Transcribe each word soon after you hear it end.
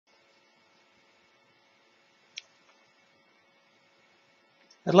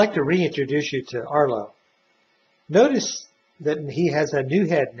I'd like to reintroduce you to Arlo. Notice that he has a new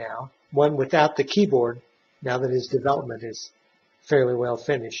head now, one without the keyboard, now that his development is fairly well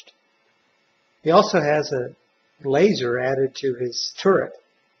finished. He also has a laser added to his turret.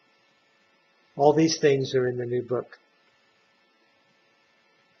 All these things are in the new book.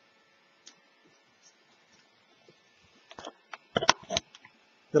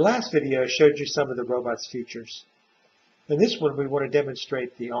 The last video showed you some of the robot's features. In this one, we want to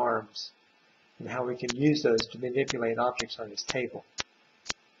demonstrate the arms and how we can use those to manipulate objects on his table.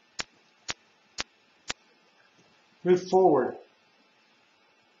 Move forward.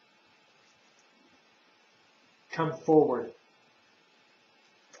 Come forward.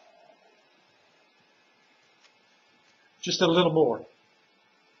 Just a little more.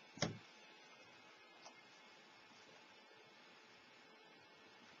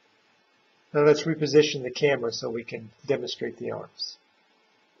 Now let's reposition the camera so we can demonstrate the arms.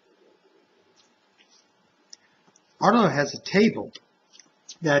 Arlo has a table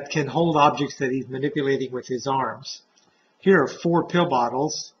that can hold objects that he's manipulating with his arms. Here are 4 pill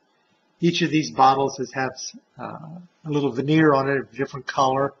bottles. Each of these bottles has a little veneer on it of a different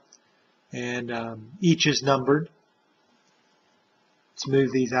color, and each is numbered. Let's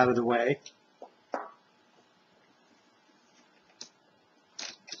move these out of the way.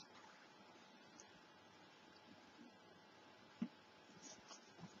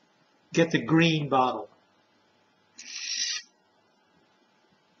 Get the green bottle.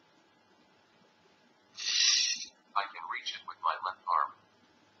 I can reach it with my left arm.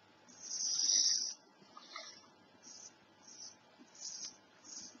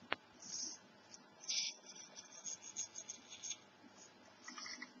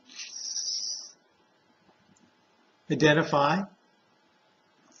 Identify.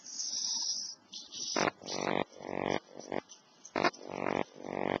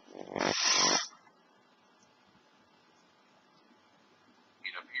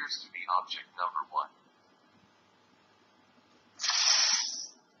 It appears to be object number 1.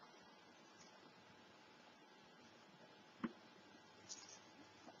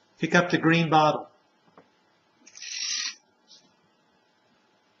 Pick up the green bottle.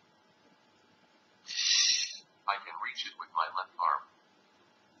 I can reach it with my left arm.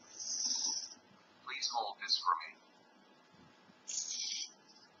 Please hold this for me.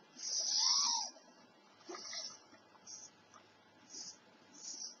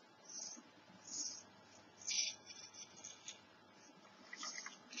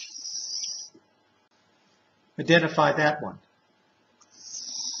 Identify that one.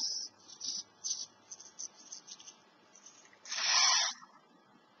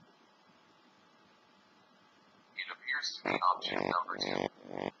 It appears to be object number 2.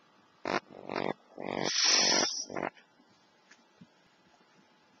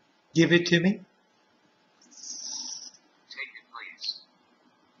 Give it to me. Take it, please.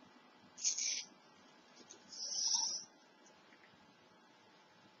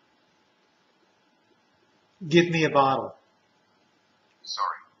 Give me a bottle.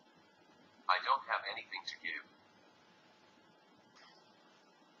 Sorry. I don't have anything to give.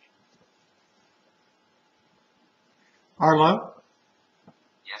 Arlo,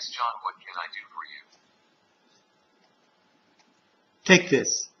 Yes, John, what can I do for you? take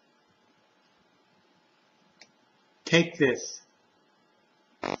this. Take this.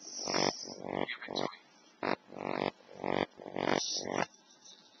 Give it to me.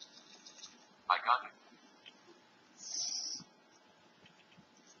 I got it.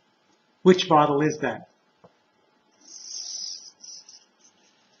 Which bottle is that?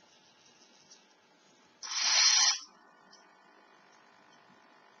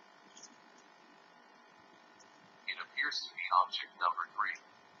 It appears to be object number 3.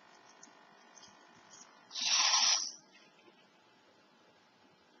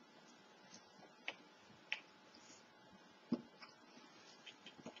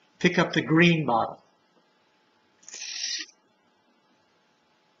 Pick up the green bottle.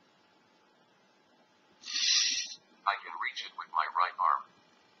 I can reach it with my right arm.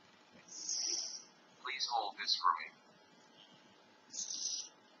 Please hold this for me.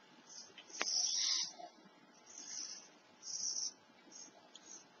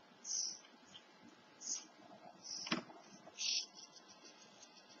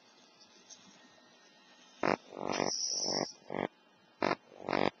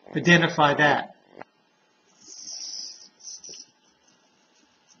 Identify that.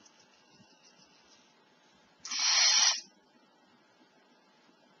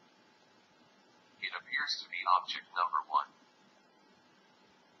 It appears to be object number 1.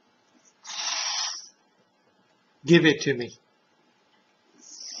 Give it to me.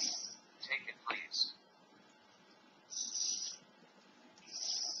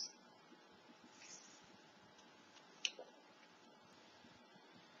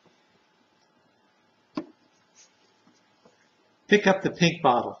 Pick up the pink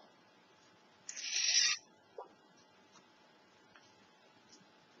bottle.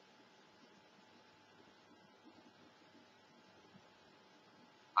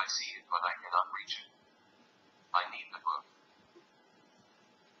 I see it, but I cannot reach it. I need the book.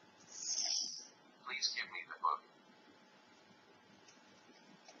 Please give me the book.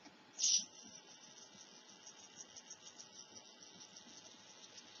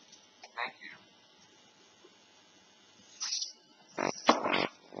 Thank you.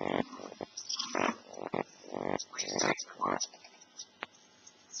 Please take the book.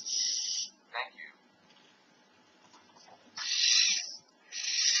 Thank you.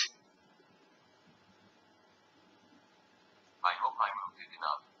 I hope I moved it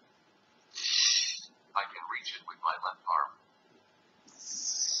enough. I can reach it with my left arm.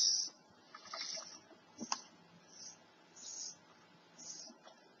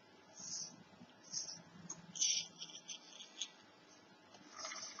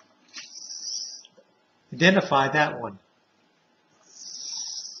 Identify that one.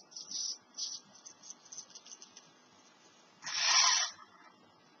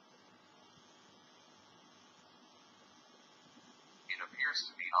 It appears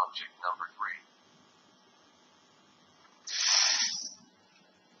to be object number 3.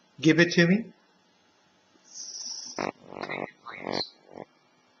 Give it to me. Take it, please.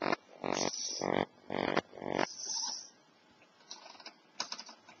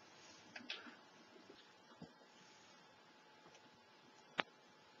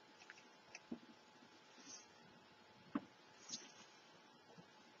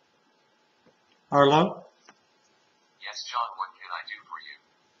 Arlo, Yes, John, what can I do for you?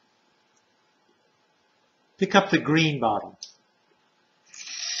 pick up the green bottle.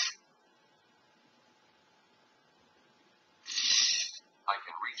 I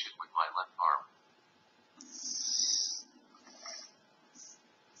can reach it with my left arm.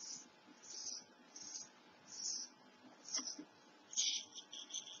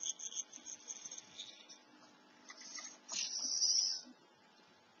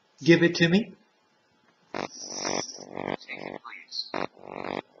 Give it to me. Take it, please.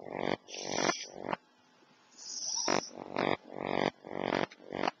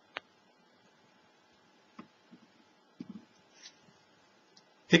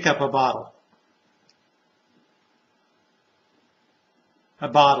 Pick up a bottle. A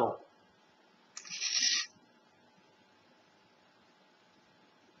bottle.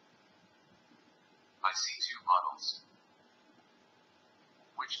 I see 2 bottles.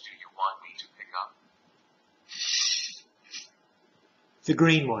 Which do you want me to pick up? The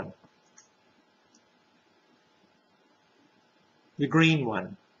green one. The green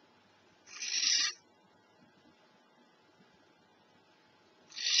one.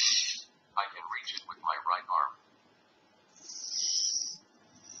 I can reach it with my right arm.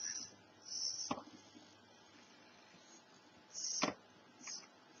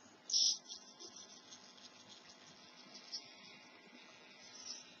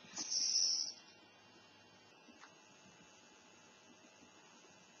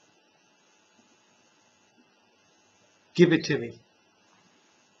 Give it to me.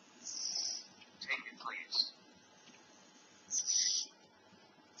 Take it, please.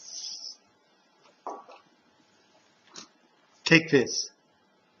 Take this.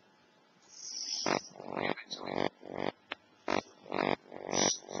 Give it to me.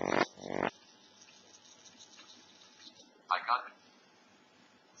 I got it.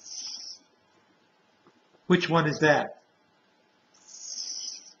 Which one is that?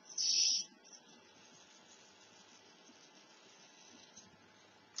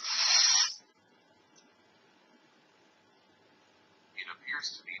 It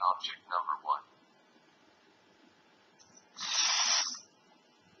appears to be object number 1.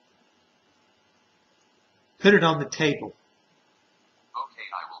 Put it on the table. Okay,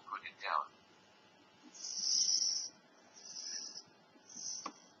 I will put it down.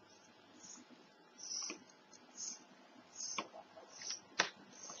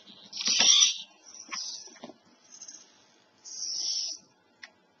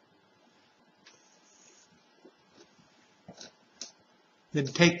 Then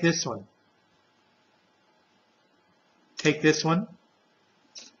take this one. Take this one.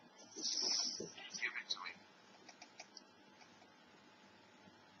 Give it to me.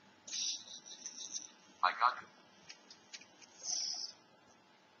 I got it.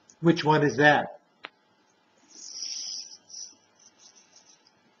 Which one is that?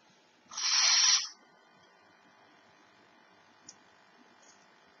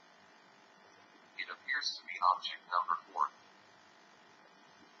 It appears to be object number 4.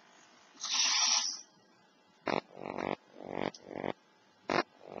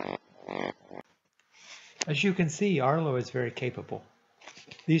 As you can see, Arlo is very capable.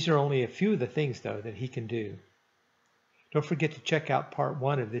 These are only a few of the things, though, that he can do. Don't forget to check out part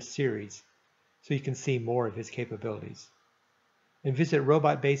 1 of this series so you can see more of his capabilities. And visit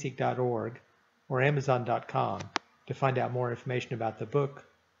robotbasic.org or amazon.com to find out more information about the book,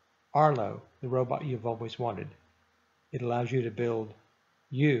 Arlo, the Robot You've Always Wanted. It allows you to build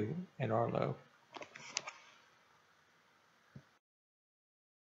you an Arlo.